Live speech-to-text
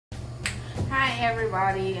Hi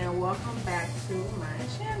everybody, and welcome back to my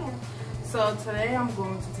channel. So today I'm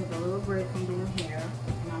going to take a little break from doing hair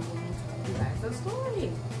and I'm going to tell you guys a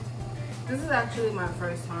story. This is actually my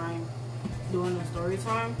first time doing a story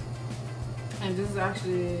time, and this is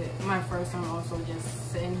actually my first time also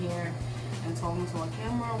just sitting here and talking to a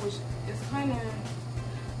camera, which is kind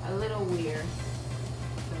of a little weird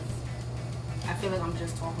because I feel like I'm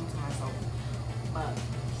just talking to myself. But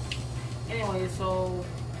anyway, so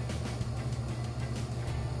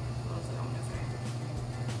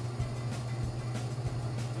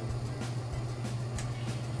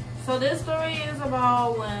So this story is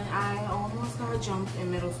about when I almost got jumped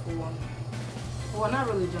in middle school. Well, not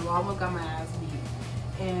really jumped, I almost got my ass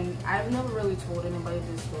beat. And I've never really told anybody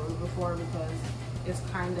this story before because it's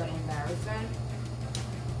kind of embarrassing.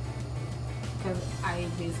 Because I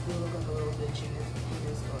basically look like a little bitch in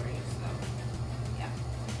this story, so yeah.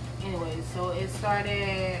 Anyway, so it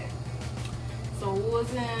started, so we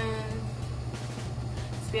was in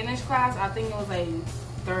Spanish class. I think it was like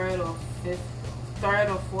third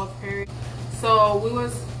or fourth period. So we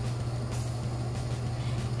was,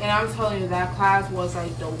 and I'm telling you, that class was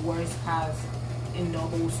like the worst class in the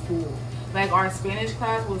whole school. Like, our Spanish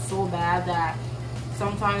class was so bad that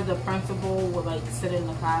sometimes the principal would like sit in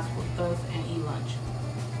the class with us and eat lunch.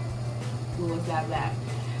 It was that bad.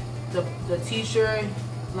 The teacher,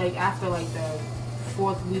 like after like the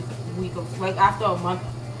fourth week of, like after a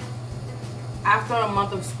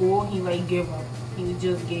month of school, he like gave up. He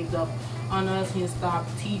just gave up on us. He stopped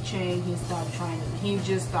teaching. He stopped trying. He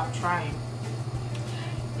just stopped trying.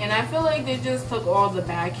 And I feel like they just took all the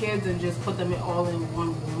bad kids and just put them all in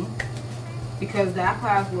one room because that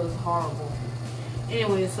class was horrible.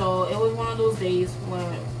 Anyway, so it was one of those days when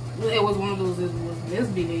it was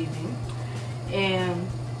misbehaving, and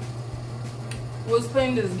we was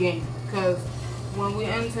playing this game because when we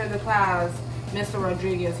entered the class, Mr.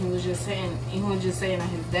 Rodriguez, he was just sitting at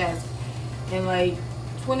his desk, and like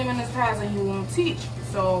 20 minutes passed and he won't teach.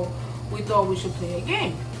 So we thought we should play a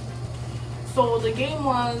game. So the game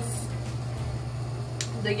was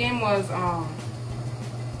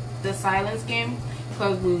the silence game,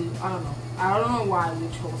 because I don't know why we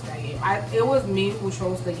chose that game. It was me who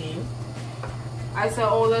chose the game. I said,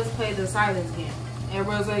 oh, let's play the silence game.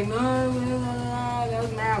 Everybody's like, no,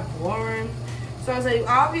 that's mad boring. So I was like,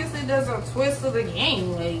 obviously there's a twist to the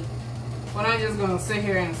game. Like, we're not just gonna sit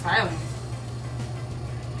here in silence.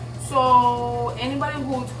 So anybody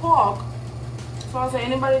who talk, so I said,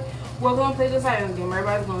 we're gonna play the silence game.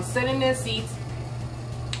 Everybody's gonna sit in their seats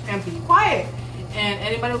and be quiet. And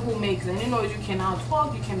anybody who makes any noise, you cannot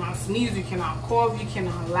talk, you cannot sneeze, you cannot cough, you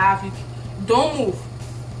cannot laugh, don't move.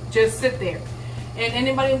 Just sit there. And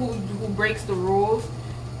anybody who breaks the rules,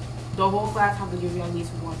 the whole class have to give you at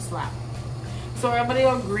least one slap. So everybody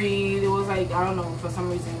agreed. It was like, I don't know, for some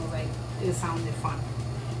reason it was like, it sounded fun.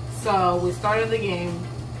 So we started the game.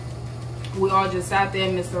 We all just sat there.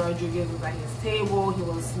 Mr. Rodriguez was at his table. He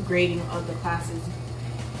was grading other classes'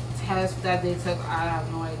 tests that they took. I have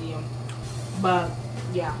no idea. But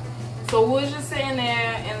yeah. So we was just sitting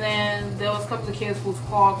there, and then there was a couple of kids who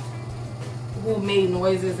talked, who made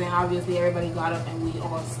noises, and obviously everybody got up and we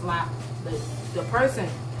all slapped the person.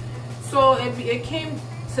 So it came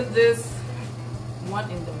to this one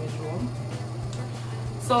individual.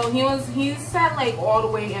 So he sat like all the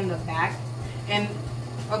way in the back, and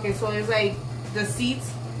okay, so it's like the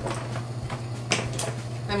seats.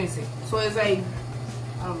 Let me see. So it's like,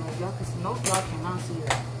 I don't know if y'all can see. Nope, y'all cannot see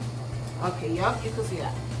that. Okay, y'all, you can see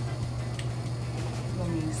that. Let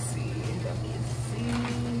me see.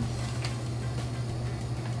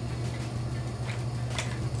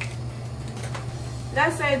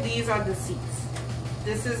 Let's say these are the seats.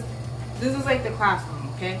 This is like the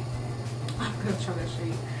classroom, okay? I'm gonna try to show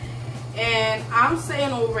you. And I'm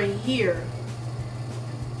sitting over here,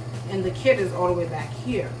 and the kid is all the way back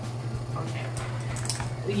here. Okay.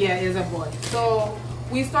 Yeah, it's a boy. So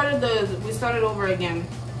we started over again,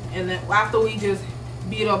 and then after we just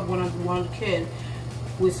beat up one of the kid,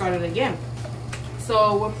 we started again.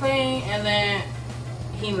 So we're playing, and then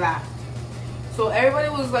he laughed. So everybody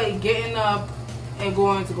was like getting up and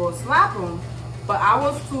going to go slap him, but I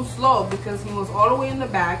was too slow because he was all the way in the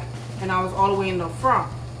back and I was all the way in the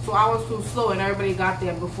front. So I was too slow, and everybody got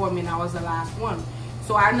there before me, and I was the last one.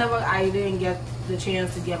 So I didn't get the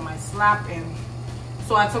chance to get my slap in.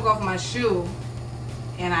 So I took off my shoe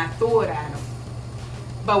and I threw it at him.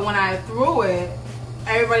 But when I threw it,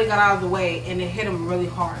 everybody got out of the way, and it hit him really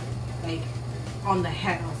hard, like on the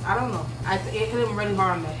head. I don't know. It hit him really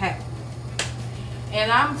hard on the head.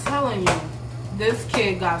 And I'm telling you, this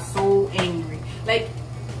kid got so angry. Like,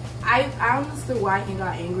 I understood why he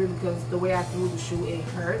got angry, because the way I threw the shoe, it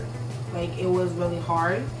hurt. Like, it was really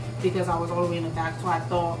hard because I was all the way in the back. So I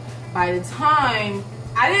thought by the time,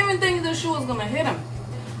 I didn't even think the shoe was gonna hit him.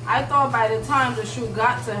 I thought by the time the shoe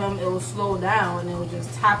got to him, it would slow down and it would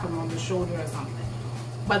just tap him on the shoulder or something.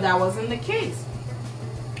 But that wasn't the case.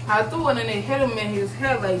 I threw it and it hit him in his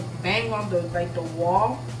head, like bang on the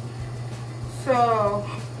wall. So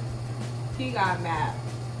he got mad.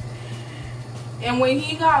 And when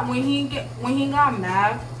he got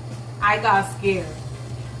mad, I got scared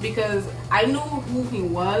because I knew who he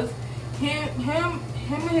was. Him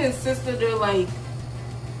and his sister, they're like,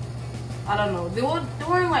 I don't know, they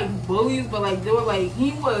weren't like bullies, but like they were like,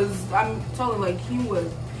 I'm telling you, like he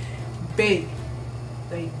was big,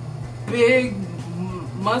 like big,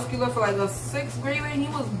 muscular for like a 6th grader. He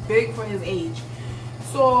was big for his age.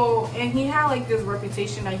 So, and he had like this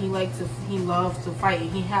reputation that he loved to fight,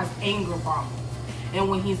 and he has anger problems. And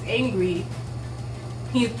when he's angry,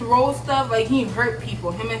 he throws stuff, like he hurt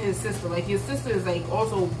people, him and his sister. Like his sister is like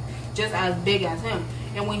also just as big as him.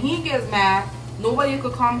 And when he gets mad, nobody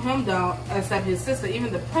could calm him down except his sister.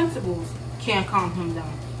 Even the principals can't calm him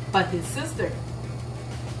down, but his sister.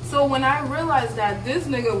 So when I realized that this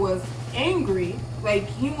nigga was angry, like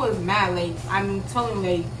he was mad, like I'm telling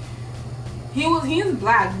you, like he's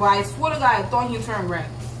black, but I swear to God, I thought he turned red.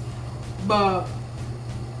 But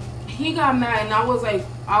he got mad, and I was so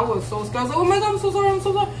scared. I was like, oh my God, I'm so sorry.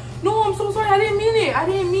 No, I'm so sorry. I didn't mean it. I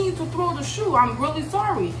didn't mean to throw the shoe. I'm really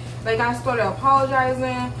sorry. Like, I started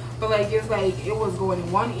apologizing, but like it's like it was going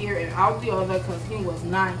in one ear and out the other because he was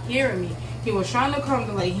not hearing me. He was trying to come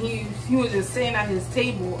to, like, he was just sitting at his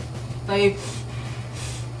table, like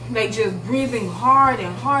just breathing hard,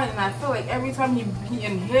 and I feel like every time he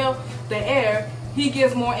inhaled the air, he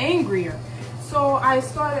gets more angrier. So I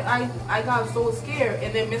got so scared,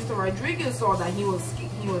 and then Mr. Rodriguez saw that he was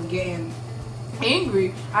getting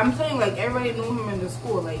angry. I'm telling you, like, everybody knew him in the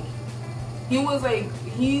school. Like, he was like,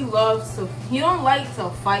 he don't like to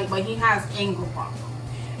fight, but he has anger problems.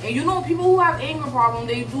 And you know, people who have anger problems,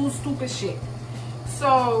 they do stupid shit.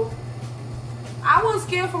 So I was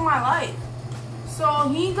scared for my life. So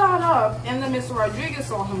he got up, and then Mr. Rodriguez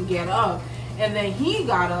saw him get up. And then he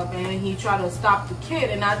got up and he tried to stop the kid,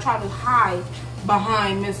 and I tried to hide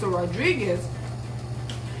behind Mr. Rodriguez.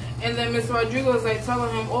 And then Mr. Rodriguez was like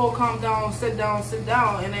telling him, oh, calm down, sit down.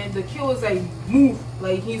 And then the kid was like, move.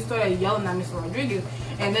 Like, he started yelling at Mr. Rodriguez.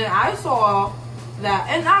 And then I saw that,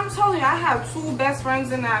 and I'm telling you, I have 2 best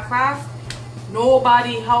friends in that class.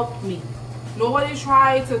 Nobody helped me. Nobody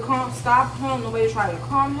tried to stop him. Nobody tried to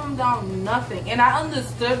calm him down. Nothing. And I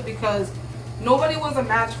understood, because nobody was a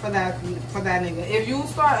match for that nigga. If you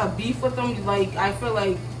start a beef with him, like, I feel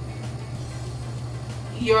like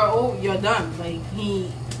you're done. Like,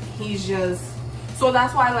 he's just, so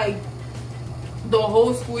that's why, like, the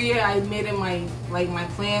whole school year I made it my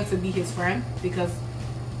plan to be his friend, because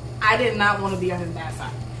I did not want to be on his bad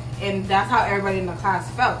side. And that's how everybody in the class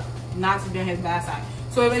felt, not to be on his bad side.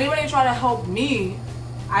 So if anybody tried to help me,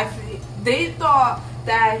 they thought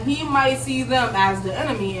that he might see them as the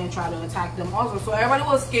enemy and try to attack them also. So everybody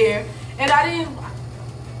was scared, and I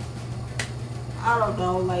don't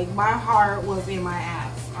know, like, my heart was in my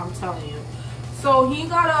ass, I'm telling you. So he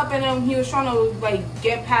got up, and then he was trying to, like,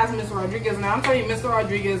 get past Mr. Rodriguez. And I'm telling you, Mr.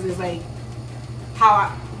 Rodriguez is like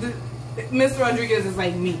Mr. Rodriguez is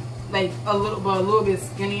like me, like a little bit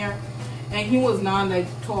skinnier, and he was not like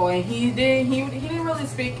tall, and he didn't really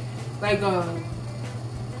speak like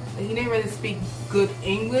he didn't really speak good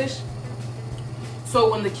English.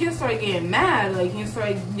 So when the kids started getting mad, like, he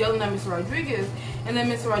started yelling at Mr. Rodriguez, and then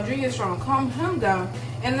Mr. Rodriguez trying to calm him down.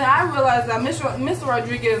 And then I realized that Mr.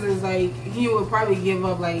 Rodriguez is like, he would probably give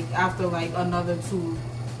up like after like another two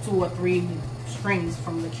or 3 strings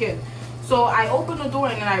from the kid. So I opened the door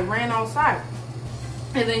and then I ran outside.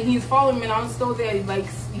 And then he's following me, and I'm still there, like,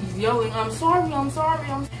 he's yelling, I'm sorry. And I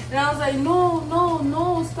was like,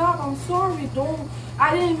 no, stop, I'm sorry,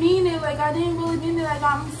 I didn't mean it, like, I didn't really mean it, like,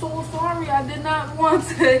 I'm so sorry, I did not want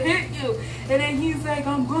to hit you. And then he's like,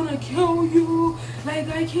 I'm gonna kill you, like,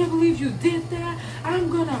 I can't believe you did that, I'm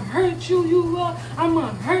gonna hurt you, I'm gonna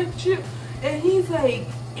hurt you. And he's like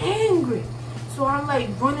angry. So I'm like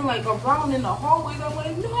running like around in the hallways. I'm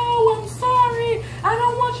like, no, I'm sorry. I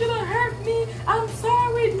don't want you to hurt me. I'm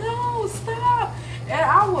sorry. No, stop. And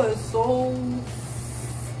I was so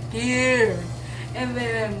scared. And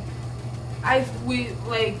then I'm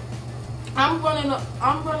running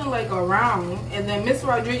like around, and then Mr.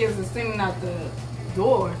 Rodriguez is sitting at the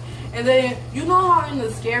door. And then, you know how in the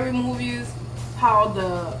scary movies, how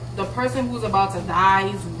the person who's about to die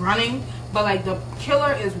is running, but like the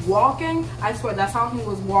killer is walking. I swear that's how he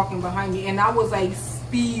was walking behind me, and I was like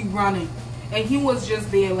speed running, and he was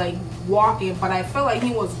just there like walking, but I felt like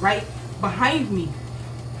he was right behind me,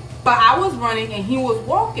 but I was running and he was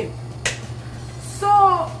walking. So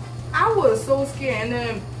I was so scared, and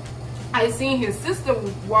then I seen his sister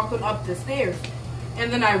walking up the stairs,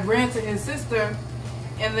 and then I ran to his sister,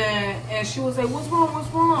 and she was like, what's wrong, what's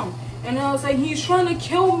wrong? And I was like, he's trying to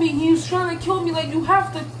kill me, he's trying to kill me, like you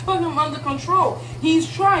have to put him under control,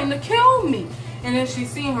 he's trying to kill me. And then she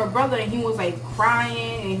seen her brother, and he was like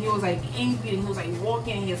crying, and he was like angry, and he was like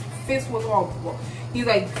walking, and his fist was all, he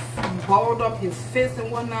like balled up his fist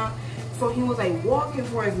and whatnot. So he was like walking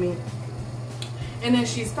towards me, and then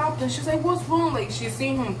she stopped, and she's like, what's wrong? Like she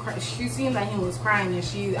seen him cry, she seen that he was crying,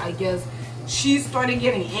 and I guess she started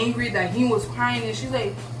getting angry that he was crying, and she's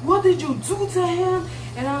like, what did you do to him?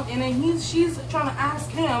 And then she's trying to ask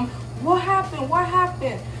him, what happened, what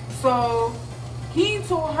happened? So he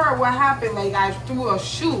told her what happened, like I threw a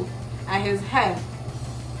shoe at his head,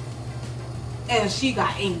 and she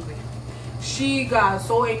got angry. She got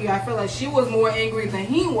so angry. I feel like she was more angry than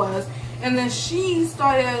he was. And then she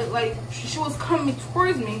started, like, she was coming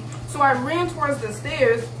towards me. So I ran towards the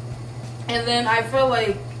stairs, and then I felt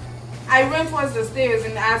like I ran towards the stairs,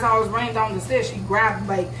 and as I was running down the stairs, she grabbed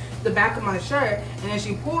like the back of my shirt, and then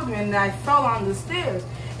she pulled me, and I fell on the stairs.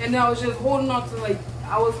 And then I was just holding on to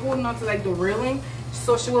like the railing.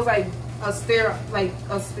 So she was like a stair, like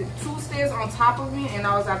two stairs on top of me, and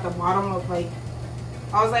I was at the bottom of like,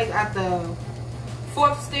 I was like at the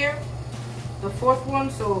fourth stair, the fourth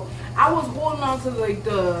one. So I was holding on to like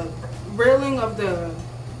the railing of the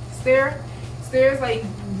stairs like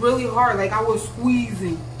really hard, like I was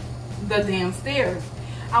squeezing the damn stairs.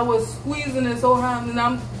 I was squeezing it so hard, and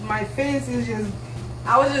my face is just,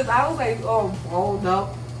 I was like, oh, balled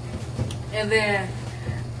up. And then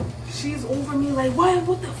she's over me like,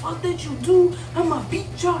 what the fuck did you do? I'ma beat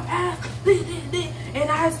your ass. And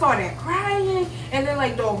I started crying, and then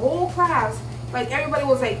like the whole class, like everybody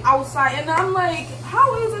was like outside, and I'm like,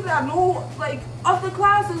 how is it that no like other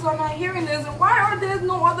classes are not hearing this, and why are there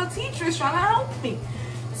no other teachers trying to help me?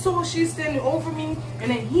 So she's standing over me, and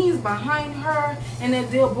then he's behind her, and then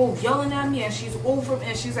they're both yelling at me, and she's over,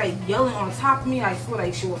 and she's like yelling on top of me. I feel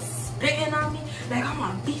like she was spitting on me, like, I'm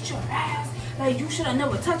gonna beat your ass, like you should have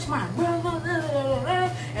never touched my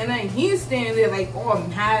brother. And then he's standing there like all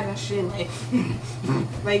mad and shit, like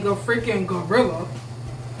like a freaking gorilla.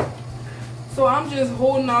 So I'm just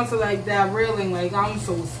holding on to like that railing, like I'm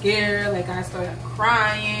so scared, like I started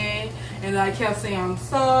crying, and I kept saying, I'm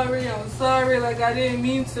sorry, like I didn't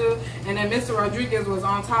mean to. And then Mr. Rodriguez was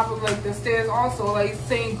on top of like the stairs also, like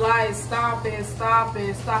saying, guys, stop it, stop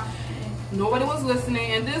it, stop. Nobody was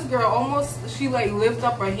listening, and this girl almost, she like lifted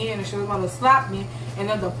up her hand and she was about to slap me, and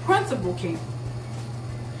then the principal came.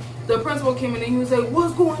 The principal came in, and he was like,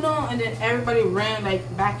 what's going on? And then everybody ran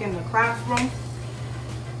like back in the classroom.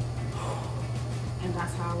 And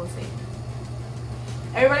that's how I was saying.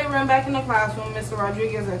 Everybody ran back in the classroom. Mr.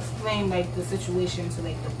 Rodriguez explained like the situation to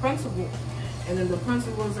like the principal, and then the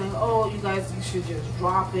principal was like, oh, you guys, you should just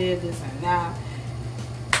drop it, this and that.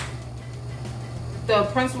 The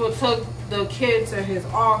principal took the kid to his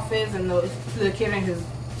office, and the kid and his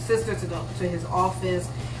sister to his office,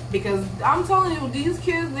 because I'm telling you, these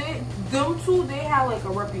kids, them two, they have like a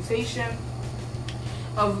reputation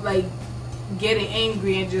of like getting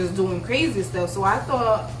angry and just doing crazy stuff. So I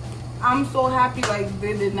thought, I'm so happy like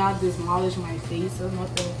they did not demolish my face or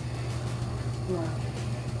nothing. Yeah.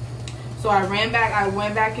 So I went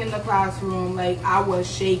back in the classroom, like I was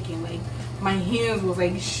shaking, like my hands was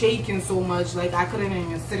like shaking so much, like I couldn't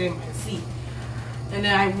even sit in my seat. And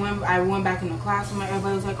then I went back in the classroom, and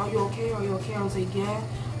everybody was like, are you okay, are you okay? I was like, yeah,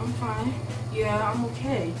 I'm fine, yeah, I'm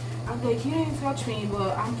okay. I was like, he didn't touch me,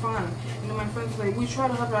 but I'm fine. And then my friends were like, we tried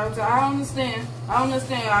to help her. I was like, I understand.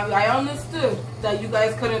 I understood that you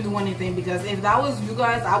guys couldn't do anything, because if that was you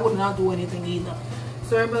guys, I would not do anything either.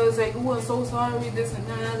 So everybody was like, oh, I'm so sorry, this and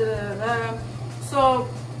that. So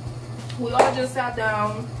we all just sat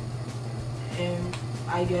down, and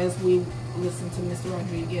I guess we listened to Mr.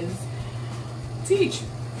 Rodriguez teach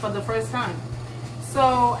for the first time.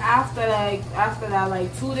 So after that,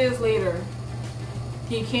 like 2 days later,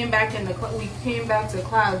 he came back in we came back to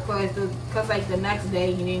class, because like the next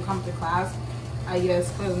day he didn't come to class, I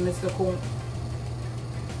guess because Mr. Cole,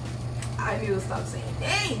 I need to stop saying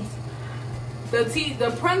names.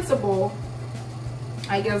 The principal,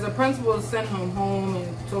 I guess the principal sent him home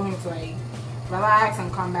and told him to like relax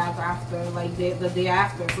and come back after, like the day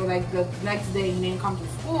after. So like the next day he didn't come to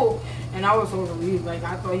school, and I was so relieved. Like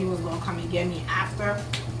I thought he was gonna come and get me after,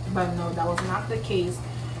 but no, that was not the case.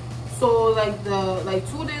 So like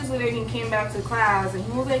 2 days later, he came back to class and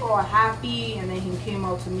he was like all happy, and then he came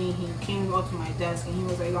out to me. He came up to my desk and he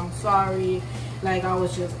was like, "I'm sorry, like I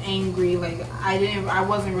was just angry. Like I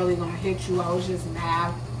wasn't really gonna hit you. I was just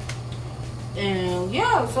mad." And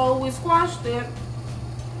yeah, so we squashed it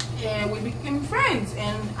and we became friends.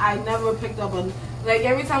 And I never picked up like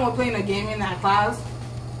every time we're playing a game in that class,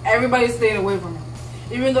 everybody stayed away from him,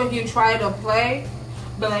 even though he tried to play.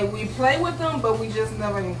 But like we play with him, but we just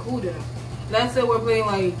never included him. Let's say we're playing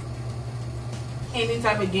like any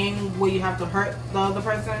type of game where you have to hurt the other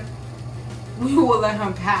person, we will let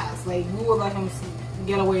him pass. Like we will let him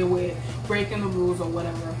get away with breaking the rules or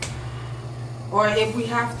whatever. Or if we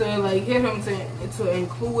have to like hit him to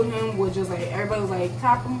include him, we're just like everybody's like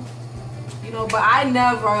tap him, you know. But I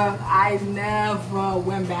never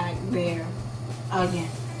went back there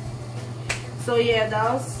again. So yeah,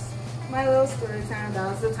 that was my little story time.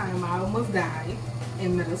 That was the time I almost died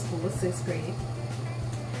in middle school, 6th grade.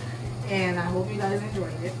 And I hope you guys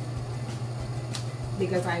enjoyed it,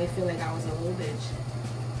 because I feel like I was a little bitch.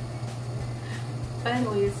 But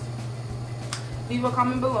anyways, leave a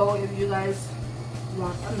comment below if you guys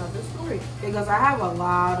want another story, because I have a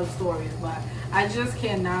lot of stories, but I just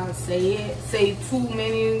cannot say too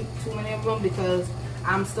many of them, because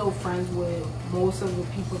I'm still friends with most of the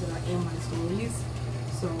people that are in my stories.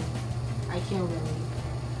 So I can't really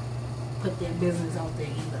put their business out there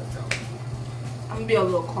either. So I'm gonna be a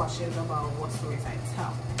little cautious about what stories I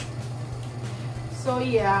tell. So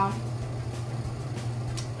yeah,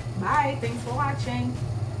 bye. Thanks for watching.